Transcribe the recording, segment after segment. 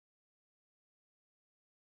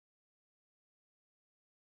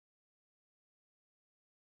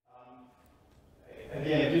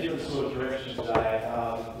again, a different sort of direction today.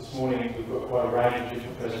 This morning we've got quite a range of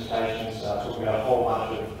different presentations talking about a whole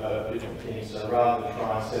bunch of different things. So rather than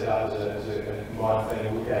try and set it up as a combined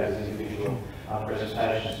thing, we'll look at it as individual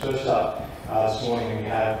presentations. First up, this morning we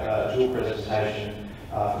have a dual presentation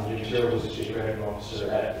from Tyrrell, who's the Chief Revenue Officer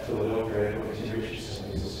at Philadelphia Airport, and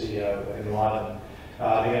Richardson, who's the CEO of Enliven.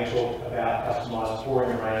 They're going to talk about customised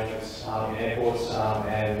pouring arrangements in airports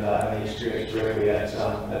and the experience directly at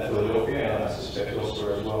Philadelphia, and I suspect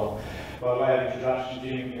elsewhere as well. By way of introduction,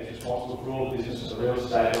 Jim is responsible for all the business and real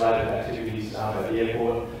estate related activities at the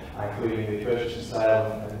airport, including the purchase and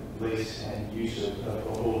sale and lease and use of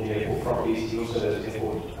all the airport properties. He also does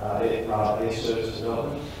airport air service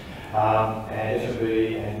development and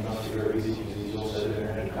F&B, and must be very busy because he's also doing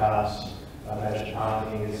rental cars. Managed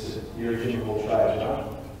parking is you're a Jim of all trades, right?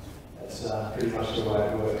 That's pretty much the way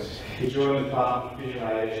it works. He joined the Department of Visual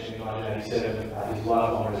Aviation in 1987. He's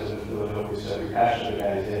lifelong resident of Philadelphia, so he's passionate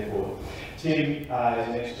about his airport. Tim is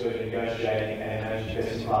an expert in negotiating and managing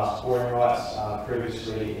best-in-class pouring rights,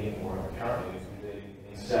 previously or currently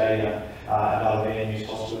in stadium and other venues,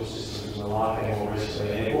 hospital systems and the like, and more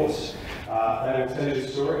recently in airports. They will tell you the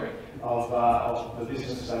story of the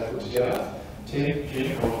business they put together. Tim,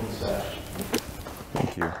 Jim, welcome to the stage.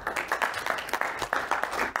 Thank you.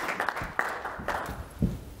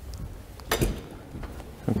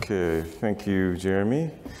 Okay, thank you,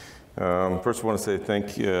 Jeremy. First, I want to say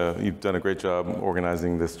thank you. You've done a great job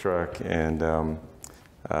organizing this track and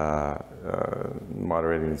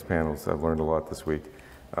moderating these panels. I've learned a lot this week.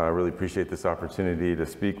 I really appreciate this opportunity to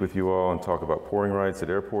speak with you all and talk about pouring rights at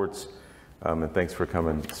airports. And thanks for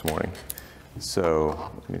coming this morning.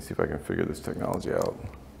 So let me see if I can figure this technology out.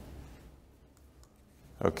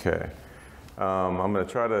 Okay, I'm going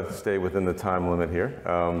to try to stay within the time limit here.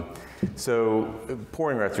 So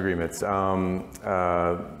pouring rights agreements,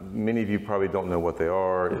 many of you probably don't know what they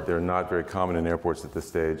are. They're not very common in airports at this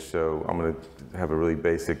stage, so I'm going to have a really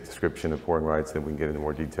basic description of pouring rights, and we can get into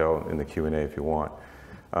more detail in the Q&A if you want.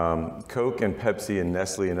 Coke and Pepsi and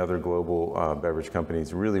Nestle and other global beverage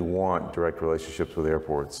companies really want direct relationships with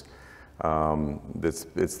airports.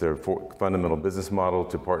 It's their fundamental business model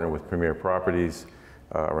to partner with premier properties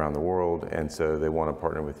around the world, and so they want to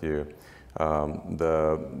partner with you.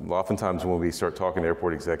 Oftentimes when we start talking to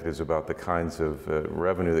airport executives about the kinds of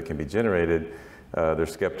revenue that can be generated, they're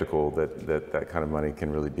skeptical that kind of money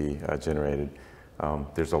can really be generated.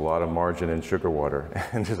 There's a lot of margin in sugar water,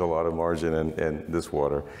 and there's a lot of margin in this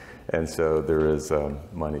water, and so there is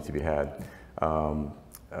money to be had.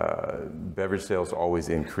 Beverage sales always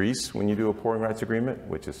increase when you do a pouring rights agreement,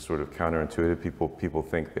 which is sort of counterintuitive. People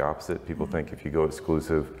think the opposite. People think if you go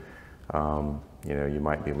exclusive, you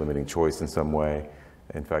might be limiting choice in some way.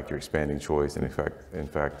 In fact, you're expanding choice, and in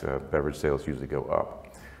fact, beverage sales usually go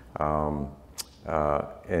up.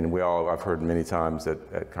 And I've heard many times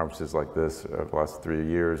at conferences like this the last 3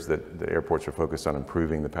 years that the airports are focused on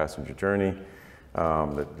improving the passenger journey,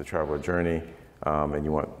 the traveler journey, and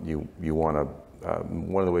you want to.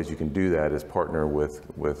 One of the ways you can do that is partner with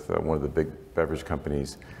one of the big beverage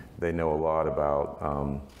companies. They know a lot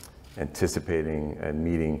about anticipating and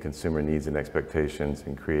meeting consumer needs and expectations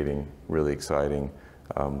and creating really exciting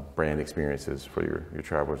brand experiences for your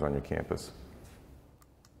travelers on your campus.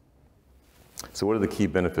 So what are the key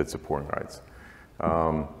benefits of pouring rights?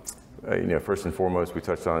 First and foremost, we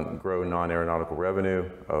touched on grow non-aeronautical revenue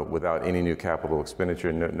without any new capital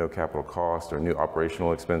expenditure, no capital cost or new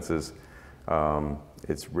operational expenses.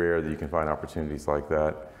 It's rare that you can find opportunities like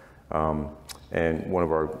that. And one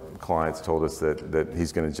of our clients told us that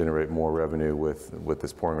he's going to generate more revenue with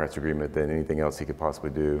this pouring rights agreement than anything else he could possibly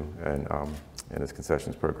do in his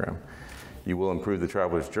concessions program. You will improve the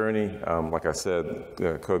traveler's journey. Like I said,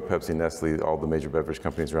 Coke, Pepsi, Nestle, all the major beverage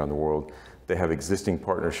companies around the world, they have existing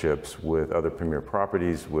partnerships with other premier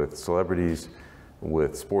properties, with celebrities,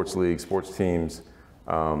 with sports leagues, sports teams.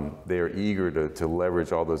 They are eager to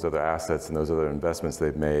leverage all those other assets and those other investments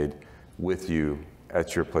they've made with you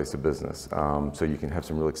at your place of business. So you can have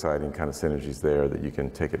some real exciting kind of synergies there that you can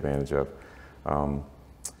take advantage of.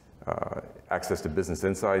 Access to business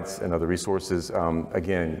insights and other resources.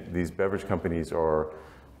 Again, these beverage companies are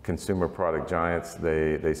consumer product giants.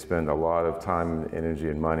 They spend a lot of time, energy,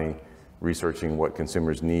 and money researching what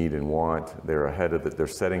consumers need and want. They're ahead of it. They're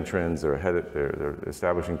setting trends. They're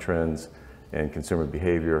establishing trends and consumer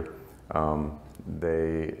behavior.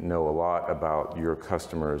 They know a lot about your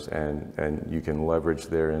customers, and you can leverage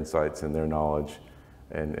their insights and their knowledge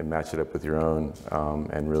and match it up with your own,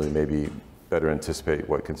 and really maybe better anticipate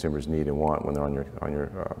what consumers need and want when they're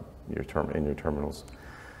in your terminals.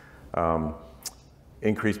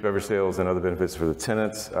 Increased beverage sales and other benefits for the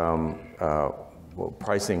tenants. well,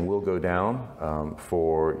 pricing will go down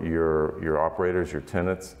for your operators, your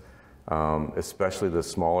tenants, especially the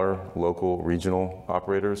smaller local regional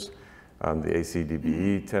operators, the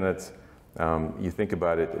ACDBE tenants. You think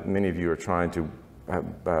about it, many of you are trying to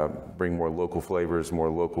bring more local flavors, more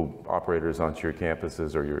local operators onto your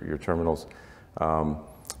campuses or your terminals.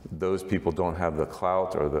 Those people don't have the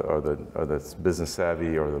clout or the business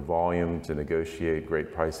savvy or the volume to negotiate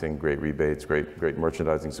great pricing, great rebates, great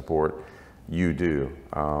merchandising support. You do.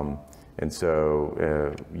 And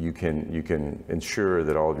so you can ensure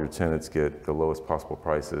that all of your tenants get the lowest possible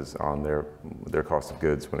prices on their cost of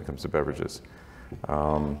goods when it comes to beverages.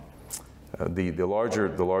 The larger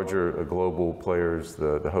global players,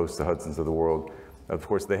 the hosts, the Hudsons of the world, of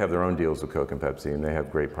course, they have their own deals with Coke and Pepsi, and they have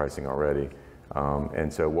great pricing already.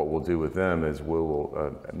 And so what we'll do with them is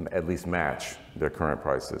we'll at least match their current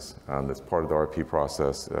prices. That's part of the RFP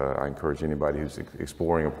process. I encourage anybody who's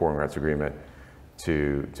exploring a pouring rights agreement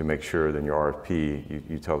to make sure that in your RFP,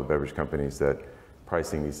 you tell the beverage companies that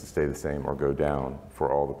pricing needs to stay the same or go down for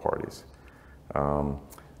all the parties.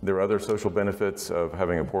 There are other social benefits of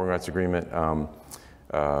having a pouring rights agreement. Coke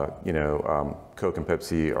and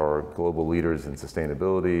Pepsi are global leaders in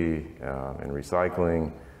sustainability and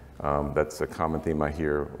recycling. That's a common theme I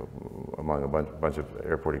hear among a bunch of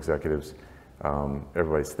airport executives.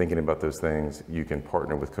 Everybody's thinking about those things. You can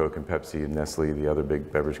partner with Coke and Pepsi and Nestle, the other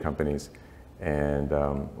big beverage companies, and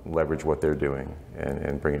leverage what they're doing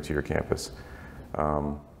and bring it to your campus.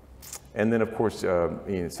 And then, of course,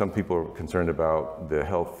 some people are concerned about the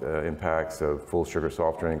health impacts of full sugar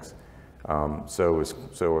soft drinks. So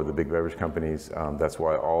are the big beverage companies. That's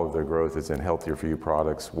why all of their growth is in healthier for you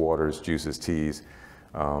products, waters, juices, teas.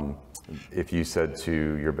 If you said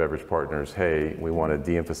to your beverage partners, hey, we want to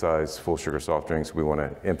de-emphasize full sugar soft drinks, we want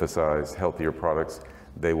to emphasize healthier products,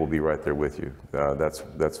 they will be right there with you. That's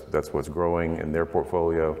what's growing in their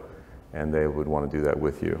portfolio, and they would want to do that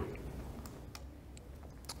with you.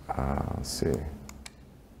 Let's see.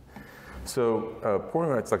 So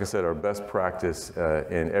pouring rights, like I said, are best practice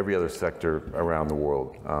in every other sector around the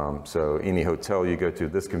world. So any hotel you go to,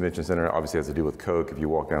 this convention center obviously has to do with Coke. If you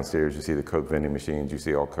walk downstairs, you see the Coke vending machines, you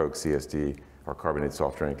see all Coke, CSD, or carbonated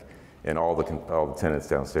soft drink, and all the tenants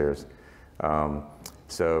downstairs.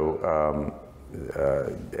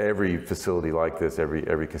 Every facility like this,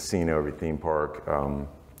 every casino, every theme park,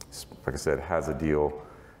 like I said, has a deal.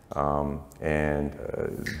 There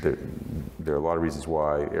are a lot of reasons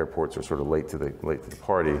why airports are sort of late to the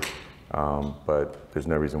party, but there's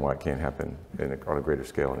no reason why it can't happen on a greater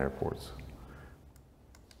scale in airports.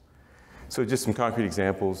 So just some concrete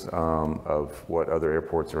examples of what other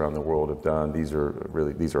airports around the world have done. These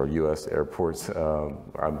are U.S. airports.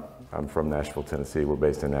 I'm from Nashville, Tennessee. We're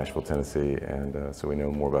based in Nashville, Tennessee, and so we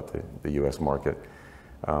know more about the U.S. market.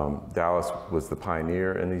 Dallas was the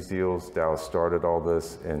pioneer in these deals. Dallas started all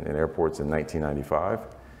this in airports in 1995.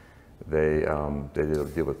 They did a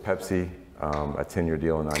deal with Pepsi, a 10-year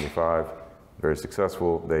deal in 95, very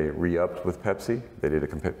successful. They re-upped with Pepsi. They did a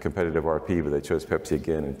competitive RP, but they chose Pepsi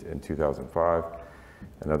again in 2005,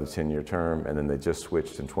 another 10-year term, and then they just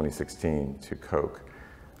switched in 2016 to Coke.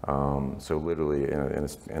 So literally in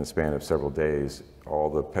a span of several days,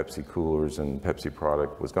 all the Pepsi coolers and Pepsi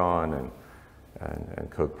product was gone, and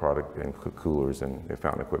Coke product and Coke coolers and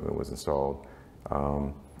fountain equipment was installed.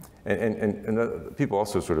 People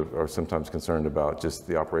also sort of are sometimes concerned about just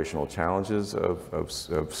the operational challenges of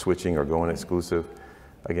switching or going exclusive.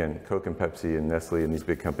 Again, Coke and Pepsi and Nestle and these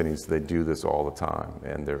big companies, they do this all the time,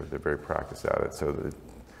 and they're very practiced at it. So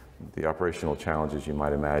the operational challenges you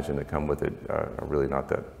might imagine that come with it are really not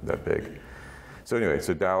that big. So anyway,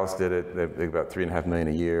 so Dallas did it. They got $3.5 million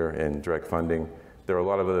a year in direct funding. There are a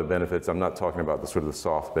lot of other benefits. I'm not talking about the sort of the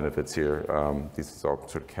soft benefits here. These is all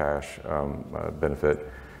sort of cash benefit.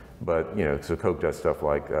 But so Coke does stuff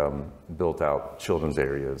like built out children's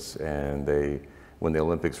areas, and when the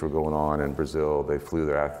Olympics were going on in Brazil, they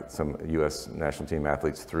flew some U.S. national team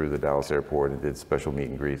athletes through the Dallas airport and did special meet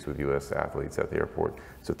and greets with U.S. athletes at the airport.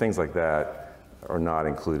 So things like that are not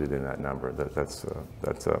included in that number. That's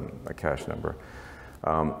a cash number.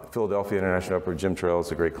 Philadelphia International Airport, Jim Tyrrell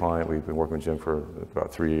is a great client. We've been working with Jim for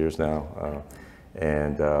about 3 years now.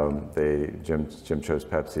 Jim chose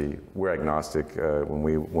Pepsi. We're agnostic. When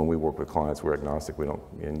we work with clients, we're agnostic. We don't,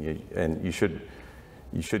 and you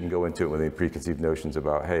shouldn't go into it with any preconceived notions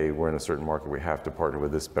about, hey, we're in a certain market, we have to partner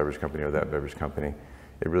with this beverage company or that beverage company.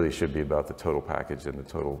 It really should be about the total package and the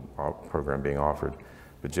total program being offered.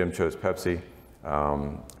 But Jim chose Pepsi.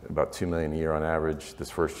 About $2 million a year on average. The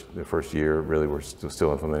first year, really, we're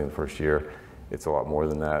still implementing the first year. It's a lot more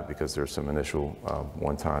than that because there's some initial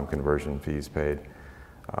one-time conversion fees paid.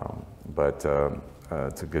 But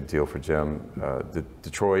it's a good deal for Jim.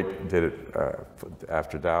 Detroit did it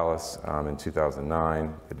after Dallas in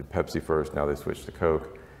 2009. They did Pepsi first, now they switched to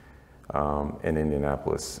Coke. In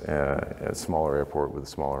Indianapolis, a smaller airport with a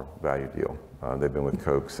smaller value deal. They've been with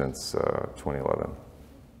Coke since 2011.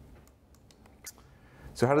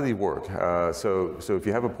 So how do these work? So if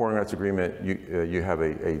you have a pouring rights agreement, you have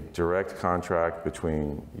a direct contract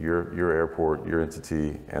between your airport, your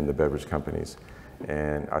entity, and the beverage companies.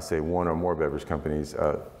 And I say one or more beverage companies.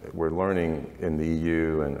 We're learning in the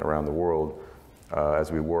EU and around the world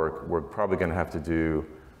as we work, we're probably going to have to do,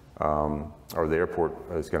 or the airport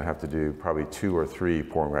is going to have to do probably 2 or 3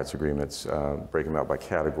 pouring rights agreements, break them out by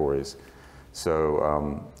categories.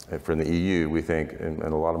 So for the EU, we think in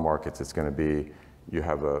a lot of markets it's going to be, you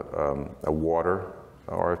have a water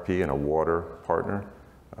RFP and a water partner.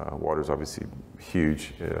 Water is obviously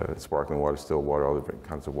huge, sparkling water, still water, all different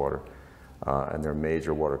kinds of water. And there are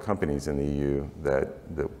major water companies in the EU that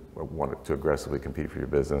want to aggressively compete for your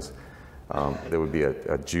business. There would be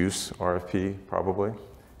a juice RFP probably,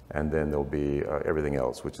 and then there'll be everything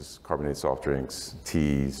else, which is carbonated soft drinks,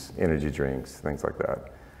 teas, energy drinks, things like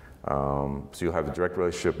that. So you'll have a direct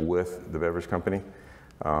relationship with the beverage company.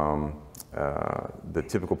 The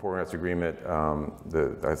typical pouring rights agreement,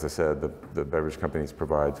 as I said, the beverage companies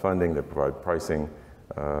provide funding, they provide pricing,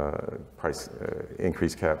 price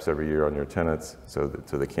increase caps every year on your tenants, so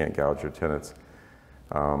they can't gouge your tenants.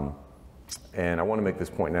 And I want to make this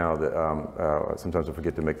point now that sometimes I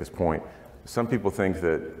forget to make this point. Some people think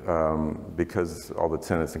that because all the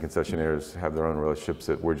tenants and concessionaires have their own relationships,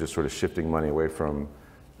 that we're just sort of shifting money away from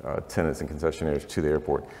tenants and concessionaires to the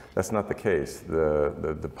airport. That's not the case.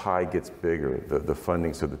 The pie gets bigger. The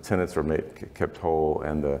funding, so the tenants are kept whole,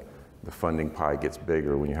 and the funding pie gets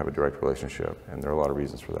bigger when you have a direct relationship. And there are a lot of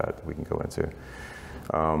reasons for that we can go into.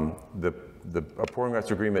 A pouring rights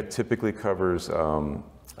agreement typically covers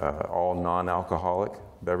all non-alcoholic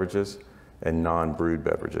beverages and non-brewed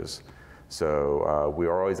beverages. So we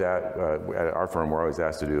are always at our firm, we're always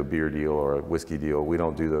asked to do a beer deal or a whiskey deal. We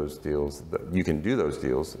don't do those deals. You can do those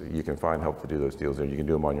deals. You can find help to do those deals, or you can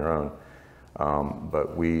do them on your own.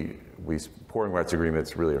 But pouring rights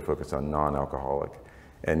agreements really are focused on non-alcoholic.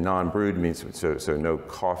 And non-brewed means, so no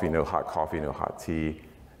coffee, no hot tea,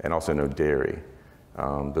 and also no dairy.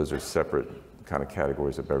 Those are separate kind of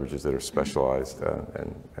categories of beverages that are specialized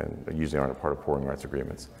and usually aren't a part of pouring rights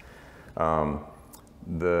agreements.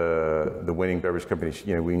 The winning beverage companies,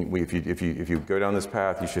 you know, if you go down this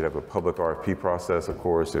path, you should have a public RFP process, of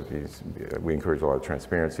course. We encourage a lot of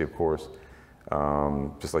transparency, of course,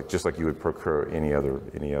 just like you would procure any other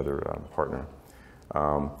partner.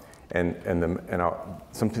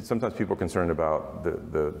 Sometimes people are concerned about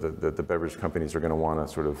the beverage companies are going to want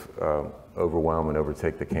to sort of overwhelm and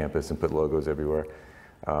overtake the campus and put logos everywhere.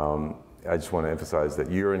 I just want to emphasize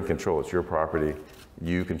that you're in control. It's your property.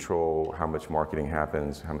 You control how much marketing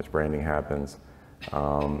happens, how much branding happens,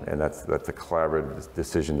 and that's a collaborative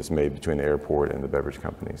decision that's made between the airport and the beverage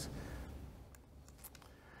companies.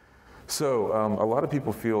 So a lot of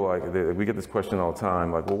people feel like, we get this question all the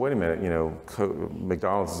time, like, well, wait a minute, you know,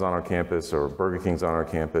 McDonald's is on our campus or Burger King's on our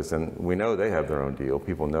campus, and we know they have their own deal.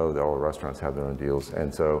 People know that all the restaurants have their own deals,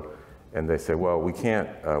 and they say, well, we can't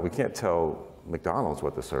tell McDonald's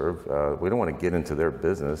what to serve. We don't want to get into their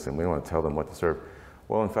business, and we don't want to tell them what to serve.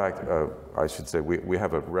 Well, in fact, I should say we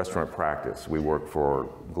have a restaurant practice. We work for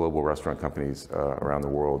global restaurant companies around the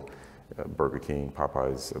world. Burger King,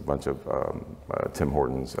 Popeyes, a bunch of Tim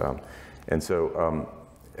Hortons. And so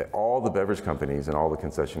all the beverage companies and all the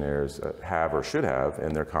concessionaires have or should have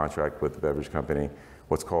in their contract with the beverage company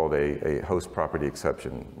what's called a host property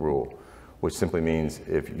exception rule, which simply means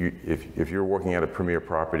if you're working at a premier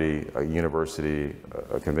property, a university,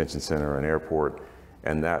 a convention center, an airport,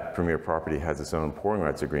 and that premier property has its own pouring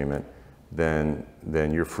rights agreement, then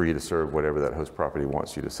you're free to serve whatever that host property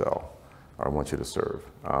wants you to sell or wants you to serve.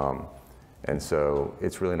 And so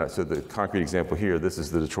it's really not, so the concrete example here, this is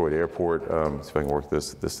the Detroit airport. See if I can work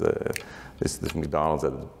this McDonald's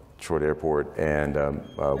at the Detroit airport. And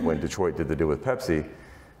when Detroit did the deal with Pepsi,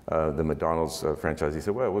 the McDonald's franchisee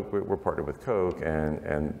said, well, we're partnered with Coke.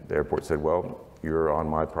 And the airport said, well, you're on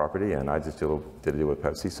my property and I just did a deal with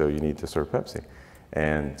Pepsi, so you need to serve Pepsi.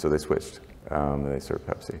 And so they switched, and they served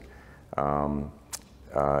Pepsi.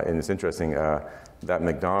 And it's interesting, that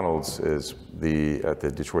McDonald's is at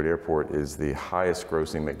the Detroit airport is the highest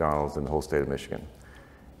grossing McDonald's in the whole state of Michigan.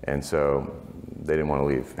 And so they didn't want to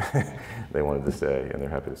leave. They wanted to stay, and they're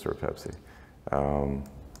happy to serve Pepsi.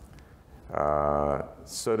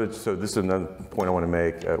 So this is another point I want to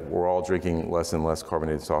make. We're all drinking less and less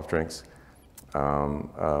carbonated soft drinks.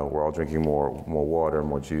 We're all drinking more water,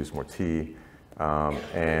 more juice, more tea.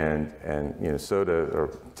 And soda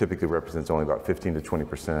typically represents only about 15 to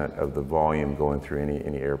 20% of the volume going through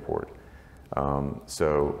any airport. And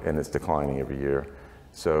it's declining every year.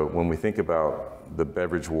 So when we think about the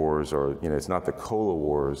beverage wars, or it's not the cola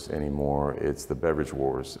wars anymore, it's the beverage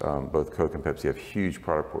wars. Both Coke and Pepsi have huge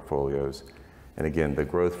product portfolios, and again, the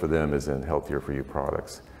growth for them is in healthier for you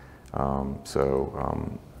products.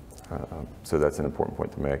 So that's an important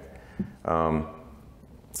point to make.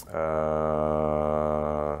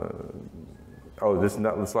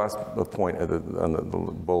 This last point on the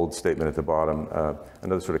bold statement at the bottom,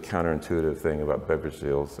 another sort of counterintuitive thing about beverage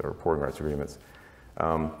deals or pouring rights agreements.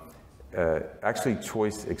 Actually,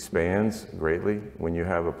 choice expands greatly when you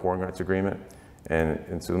have a pouring rights agreement.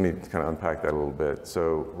 And so let me kind of unpack that a little bit.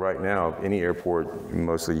 So right now, any airport,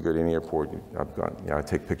 mostly you go to any airport, I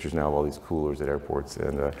take pictures now of all these coolers at airports,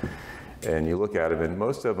 and you look at them, and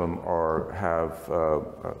most of them have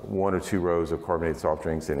 1 or 2 rows of carbonated soft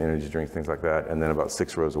drinks and energy drinks, things like that, and then about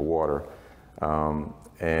 6 rows of water.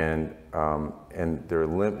 And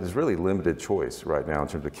there's really limited choice right now in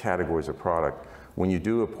terms of categories of product. When you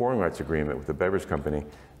do a pouring rights agreement with a beverage company,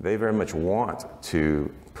 they very much want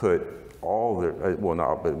to put all their, well,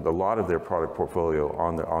 not, but a lot of their product portfolio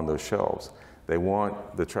on those shelves. They want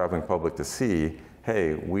the traveling public to see,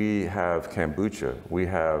 hey, we have kombucha, we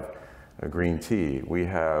have green tea, we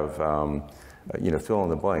have, fill in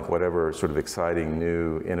the blank, whatever sort of exciting,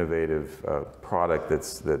 new, innovative product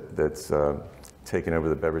that's taken over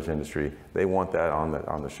the beverage industry. They want that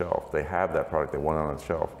on the shelf. They have that product, they want it on the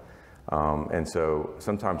shelf. And so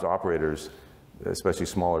sometimes operators, especially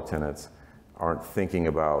smaller tenants, aren't thinking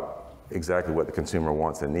about exactly what the consumer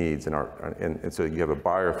wants and needs, and so you have a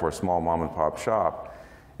buyer for a small mom and pop shop,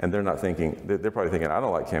 and they're not thinking, they're probably thinking, I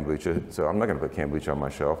don't like kombucha, so I'm not going to put kombucha on my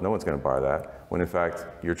shelf. No one's going to buy that, when in fact,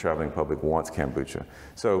 your traveling public wants kombucha.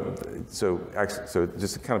 So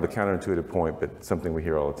just kind of a counterintuitive point, but something we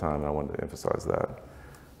hear all the time, and I wanted to emphasize that.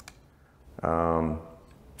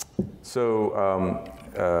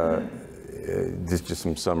 Just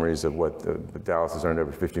some summaries of what Dallas has earned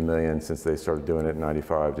over $50 million since they started doing it in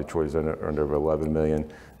 '95. Detroit has earned over $11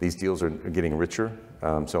 million. These deals are getting richer.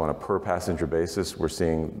 So on a per passenger basis, we're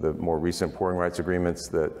seeing the more recent pouring rights agreements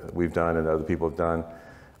that we've done and other people have done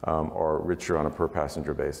are richer on a per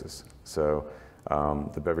passenger basis. So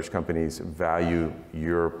the beverage companies value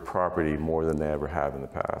your property more than they ever have in the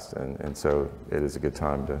past. And so it is a good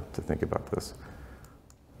time to think about this.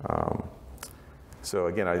 So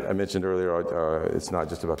again, I mentioned earlier, it's not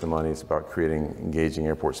just about the money, it's about creating engaging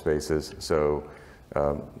airport spaces. So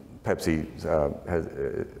Pepsi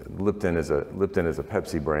Lipton is a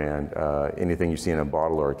Pepsi brand. Anything you see in a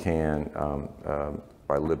bottle or a can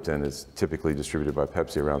by Lipton is typically distributed by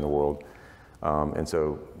Pepsi around the world. And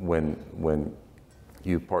so when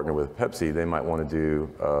you partner with Pepsi, they might want to do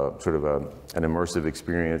sort of an immersive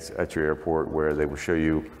experience at your airport where they will show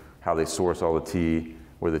you how they source all the tea,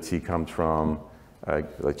 where the tea comes from,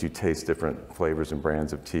 let you taste different flavors and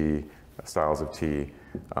brands of tea, styles of tea.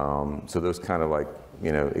 So those kind of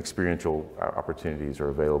experiential opportunities are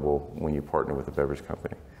available when you partner with a beverage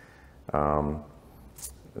company.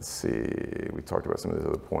 Let's see, we talked about some of these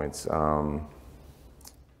other points. I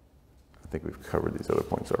think we've covered these other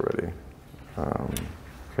points already.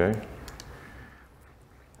 Okay.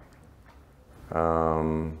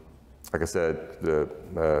 Like I said,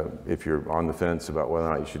 if you're on the fence about whether or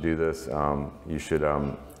not you should do this, you should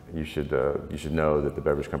know that the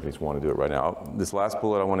beverage companies want to do it right now. This last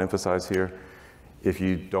bullet I want to emphasize here: if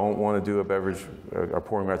you don't want to do a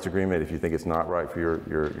pouring rights agreement, if you think it's not right for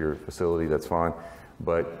your facility, that's fine.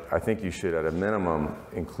 But I think you should, at a minimum,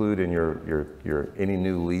 include in your any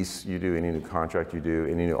new lease you do, any new contract you do,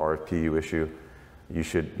 any new RFP you issue. You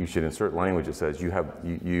should insert language that says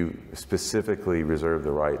you specifically reserve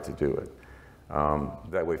the right to do it.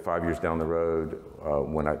 That way, 5 years down the road,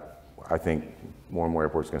 when I think more and more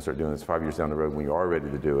airports are going to start doing this, 5 years down the road when you are ready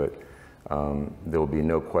to do it, there will be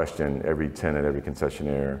no question. Every tenant, every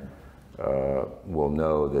concessionaire will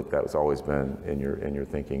know that that's always been in your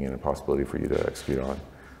thinking and a possibility for you to execute on.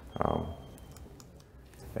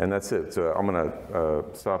 And that's it. So I'm going to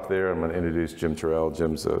stop there. I'm going to introduce Jim Tyrrell.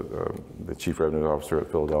 Jim's the Chief Revenue Officer at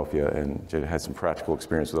Philadelphia and has some practical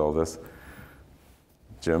experience with all this.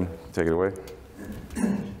 Jim, take it away.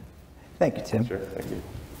 Thank you, Tim. Sure, thank you.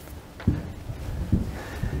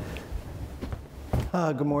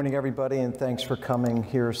 Good morning, everybody, and thanks for coming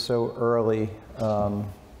here so early on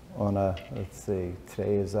let's see,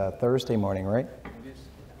 today is Thursday morning, right? Yes.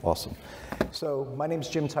 Awesome. So my name is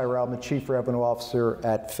Jim Tyrrell. I'm the Chief Revenue Officer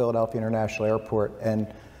at Philadelphia International Airport, and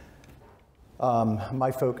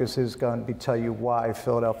My focus is going to be tell you why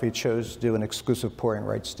Philadelphia chose to do an exclusive pouring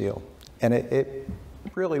rights deal. And it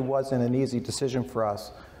really wasn't an easy decision for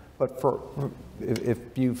us, but if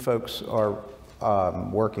you folks are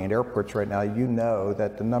working at airports right now, you know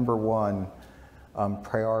that the number one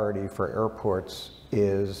priority for airports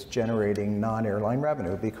is generating non-airline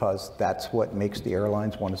revenue, because that's what makes the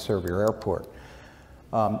airlines want to serve your airport.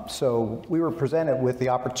 So we were presented with the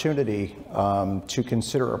opportunity to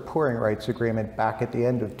consider a pouring rights agreement back at the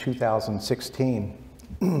end of 2016.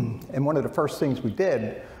 And one of the first things we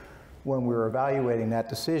did when we were evaluating that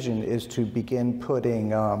decision is to begin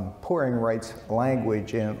putting pouring rights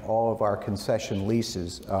language in all of our concession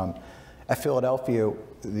leases. At Philadelphia,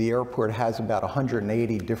 the airport has about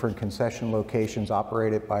 180 different concession locations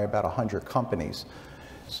operated by about 100 companies.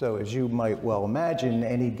 So as you might well imagine,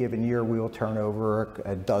 any given year we will turn over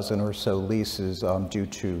a dozen or so leases due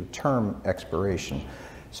to term expiration.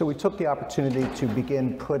 So we took the opportunity to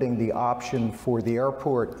begin putting the option for the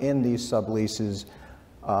airport in these subleases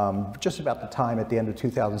just about the time at the end of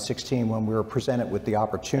 2016 when we were presented with the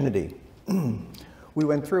opportunity. We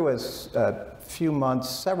went through a few months,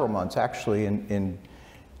 several months actually, in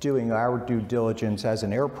doing our due diligence as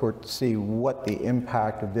an airport to see what the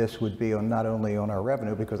impact of this would be on not only on our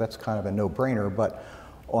revenue, because that's kind of a no-brainer, but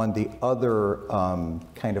on the other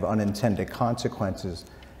kind of unintended consequences.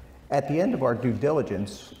 At the end of our due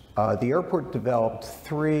diligence, the airport developed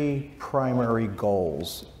 3 primary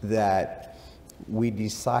goals that we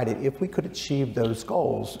decided if we could achieve those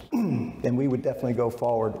goals, then we would definitely go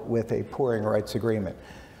forward with a pouring rights agreement.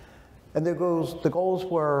 And the goals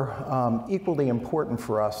were equally important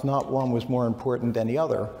for us. Not one was more important than the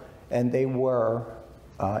other. And they were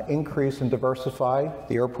increase and diversify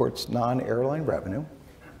the airport's non-airline revenue.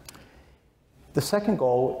 The second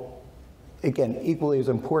goal, again, equally as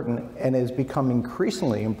important and has become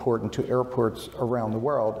increasingly important to airports around the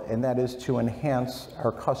world, and that is to enhance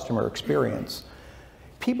our customer experience.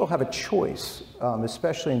 People have a choice,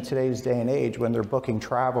 especially in today's day and age when they're booking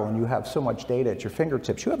travel and you have so much data at your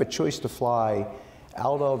fingertips. You have a choice to fly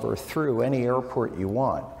out of or through any airport you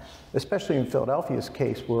want, especially in Philadelphia's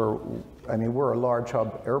case where, I mean, we're a large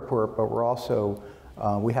hub airport, but we're also,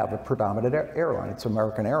 we have a predominant airline. It's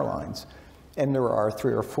American Airlines. And there are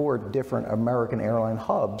 3 or 4 different American airline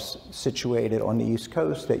hubs situated on the East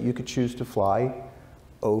Coast that you could choose to fly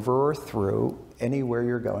over or through anywhere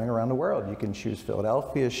you're going around the world. You can choose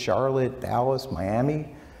Philadelphia, Charlotte, Dallas,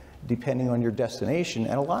 Miami, depending on your destination.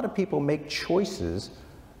 And a lot of people make choices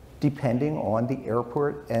depending on the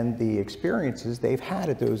airport and the experiences they've had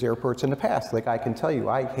at those airports in the past. Like I can tell you,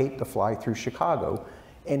 I hate to fly through Chicago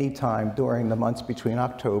anytime during the months between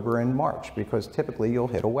October and March, because typically you'll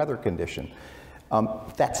hit a weather condition.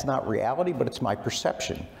 That's not reality, but it's my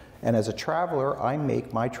perception. And as a traveler, I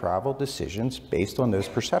make my travel decisions based on those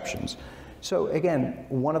perceptions. So again,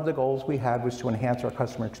 one of the goals we had was to enhance our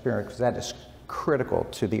customer experience, because that is critical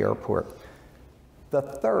to the airport. The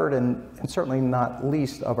third, and certainly not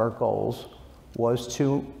least of our goals, was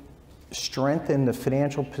to strengthen the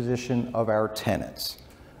financial position of our tenants,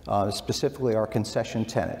 specifically our concession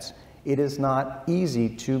tenants. It is not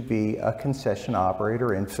easy to be a concession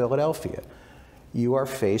operator in Philadelphia. You are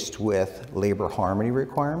faced with labor harmony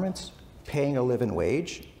requirements, paying a living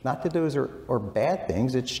wage. Not that those are bad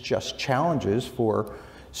things, it's just challenges for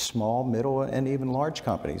small, middle, and even large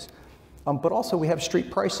companies. But also we have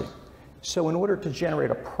street pricing. So in order to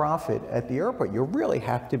generate a profit at the airport, you really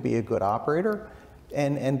have to be a good operator,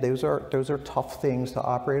 and those are tough things to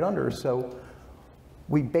operate under. So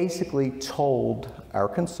we basically told our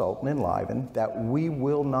consultant, Enliven, that we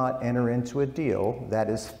will not enter into a deal that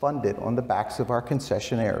is funded on the backs of our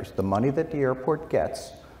concessionaires. The money that the airport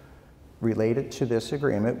gets related to this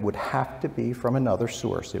agreement would have to be from another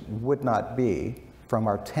source. It would not be from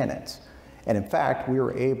our tenants. And in fact, we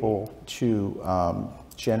were able to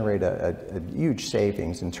generate a huge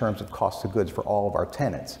savings in terms of cost of goods for all of our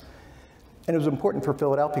tenants. And it was important for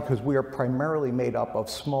Philadelphia because we are primarily made up of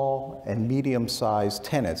small and medium-sized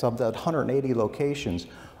tenants. Of the 180 locations,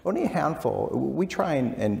 only a handful, we try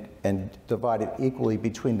and divide it equally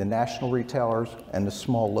between the national retailers and the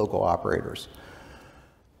small local operators.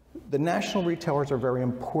 The national retailers are very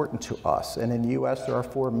important to us, and in the US there are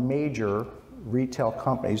 4 major retail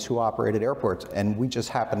companies who operate at airports, and we just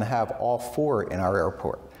happen to have all 4 in our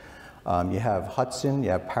airport. You have Hudson, you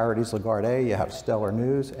have Paradis Lagarde, you have Stellar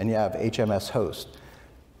News, and you have HMS Host.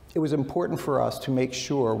 It was important for us to make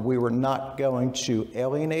sure we were not going to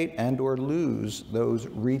alienate and or lose those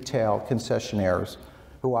retail concessionaires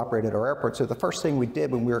who operate at our airport. So the first thing we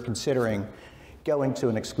did when we were considering going to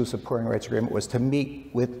an exclusive pouring rights agreement was to meet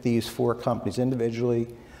with these 4 companies individually,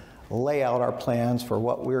 lay out our plans for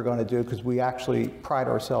what we were going to do, because we actually pride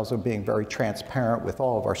ourselves on being very transparent with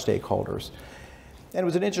all of our stakeholders. And it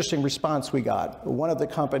was an interesting response we got. One of the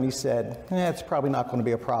companies said, it's probably not going to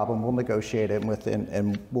be a problem. We'll negotiate it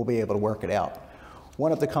and we'll be able to work it out.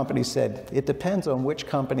 One of the companies said, it depends on which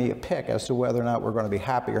company you pick as to whether or not we're going to be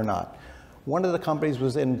happy or not. One of the companies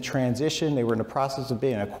was in transition. They were in the process of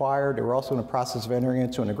being acquired. They were also in the process of entering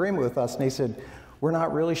into an agreement with us, and they said, we're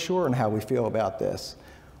not really sure on how we feel about this.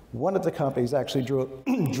 One of the companies actually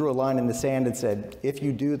drew a line in the sand and said, if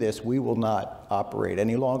you do this, we will not operate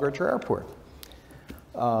any longer at your airport.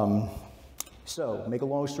 So, make a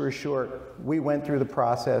long story short, we went through the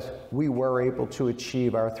process. We were able to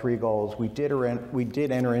achieve our 3 goals. We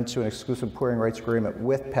did enter into an exclusive pouring rights agreement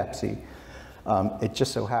with Pepsi. It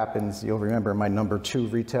just so happens, you'll remember my number 2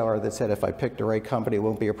 retailer that said if I picked the right company, it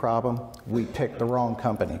won't be a problem. We picked the wrong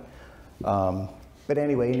company. But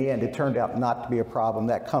anyway, in the end, it turned out not to be a problem.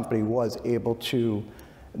 That company was able to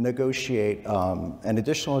negotiate an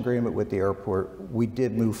additional agreement with the airport. We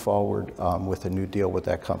did move forward with a new deal with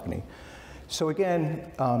that company. So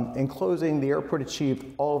again, in closing, the airport achieved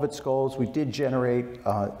all of its goals. We did generate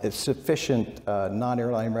sufficient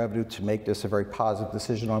non-airline revenue to make this a very positive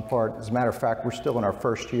decision on part. As a matter of fact, we're still in our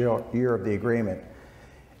first year of the agreement,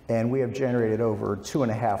 and we have generated over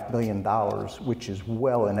 $2.5 million, which is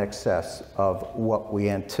well in excess of what we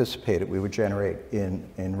anticipated we would generate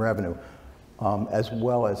in revenue, as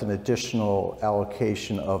well as an additional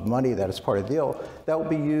allocation of money that is part of the deal that will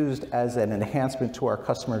be used as an enhancement to our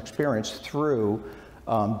customer experience through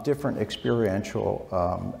different experiential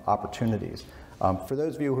opportunities. For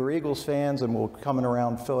those of you who are Eagles fans and will be coming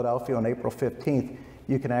around Philadelphia on April 15th,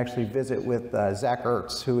 you can actually visit with Zach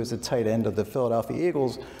Ertz, who is a tight end of the Philadelphia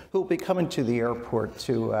Eagles, who will be coming to the airport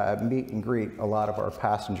to meet and greet a lot of our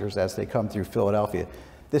passengers as they come through Philadelphia.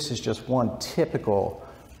 This is just one typical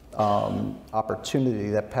opportunity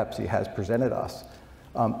that Pepsi has presented us.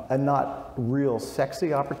 A not real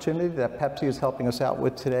sexy opportunity that Pepsi is helping us out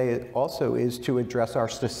with today also is to address our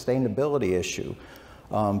sustainability issue.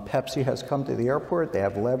 Pepsi has come to the airport. They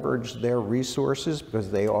have leveraged their resources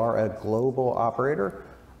because they are a global operator,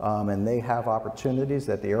 and they have opportunities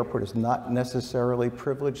that the airport is not necessarily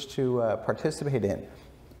privileged to participate in.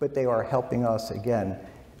 But they are helping us, again,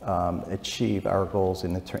 achieve our goals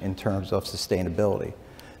in terms of sustainability.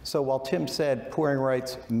 So while Tim said pouring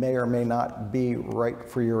rights may or may not be right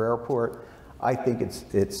for your airport, I think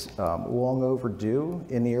it's long overdue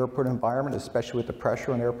in the airport environment, especially with the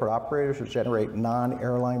pressure on airport operators to generate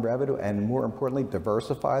non-airline revenue and, more importantly,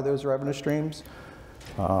 diversify those revenue streams.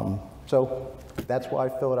 So that's why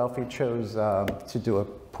Philadelphia chose to do a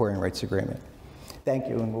pouring rights agreement. Thank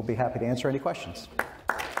you, and we'll be happy to answer any questions. Do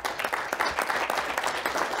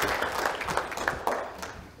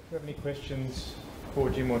you have any questions for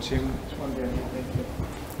Jim or Tim? Just one down here, thank you.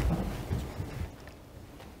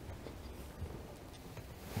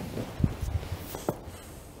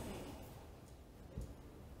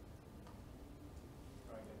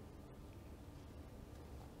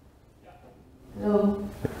 Hello.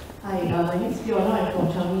 Hi, my name is Fiona. I'm from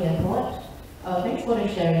Changi Airport. Thanks for the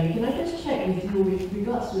sharing. Can I just check with you with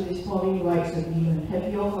regards to this pouring rights agreement? Have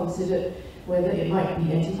you all considered whether it might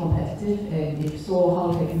be anti-competitive, and if so,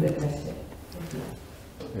 how have you addressed it? Thank you.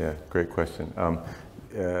 Yeah, great question.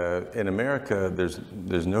 In America,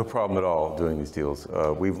 there's no problem at all doing these deals.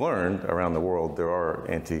 We've learned around the world there are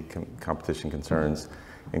anti-competition concerns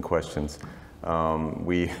and questions.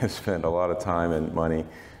 We have spent a lot of time and money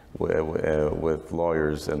with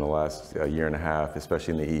lawyers in the last year and a half,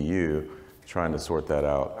 especially in the EU, trying to sort that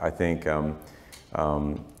out. I think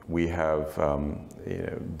we have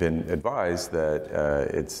been advised that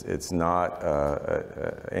it's not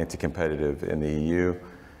anti-competitive in the EU.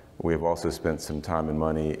 We have also spent some time and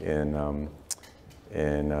money in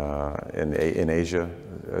Asia,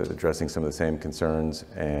 addressing some of the same concerns,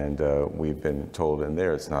 and we've been told in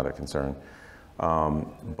there it's not a concern. I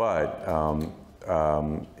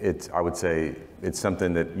would say it's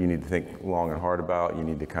something that you need to think long and hard about. You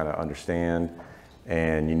need to kind of understand,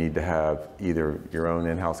 and you need to have either your own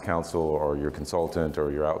in-house counsel or your consultant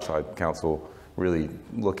or your outside counsel really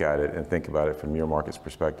look at it and think about it from your market's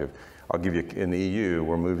perspective. I'll give you, in the EU,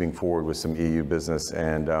 we're moving forward with some EU business,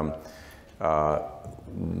 and it's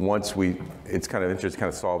kind of interesting, kind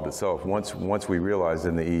of solved itself. Once we realized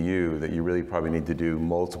in the EU that you really probably need to do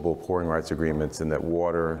multiple pouring rights agreements, and that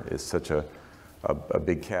water is such a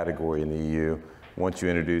big category in the EU. Once you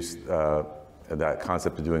introduce that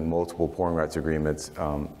concept of doing multiple pouring rights agreements,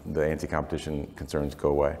 the anti-competition concerns go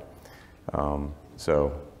away.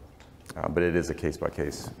 But it is a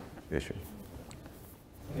case-by-case issue.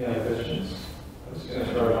 Any other questions? I'm just going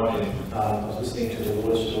to throw one in. listening to the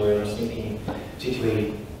water story, I was thinking,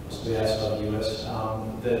 particularly possibly outside the US,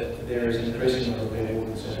 that there is an increasing number of people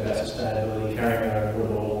concerned about sustainability, carrying their own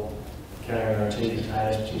water bottle, carrying their own tea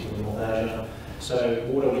containers, particularly in North Asia. So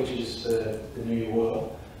water, which is the new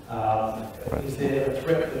oil, is there a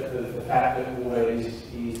threat that the fact that water is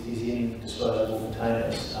in disposable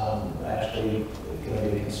containers actually going to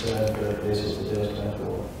be a concern for vessels to deal going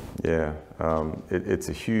forward? Yeah, it's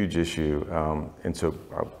a huge issue, and so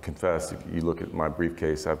I'll confess, if you look at my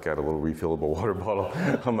briefcase, I've got a little refillable water bottle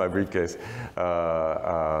on my briefcase,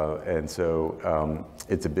 and so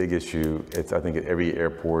it's a big issue. I think every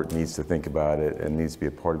airport needs to think about it and needs to be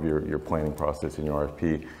a part of your planning process in your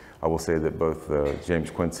RFP. I will say that both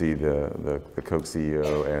James Quincy, the Coke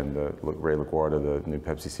CEO, and Ray LaGuardia, the new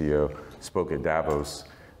Pepsi CEO, spoke at Davos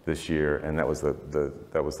this year, and that was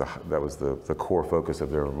the core focus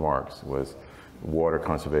of their remarks, was water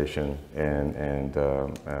conservation and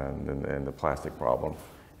the plastic problem,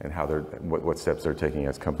 and how what steps they're taking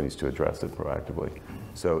as companies to address it proactively.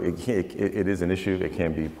 So it is an issue. It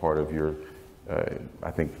can be part of your.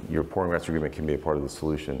 I think your pouring rights agreement can be a part of the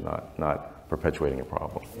solution, not perpetuating a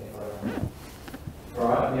problem. All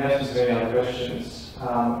right. In the absence of any other questions,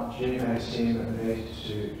 Jim and his team need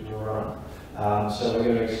to run. So we're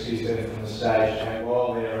going to excuse them from the stage, and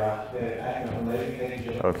while they're acting on leaving, thank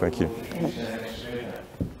you. Oh, thank you.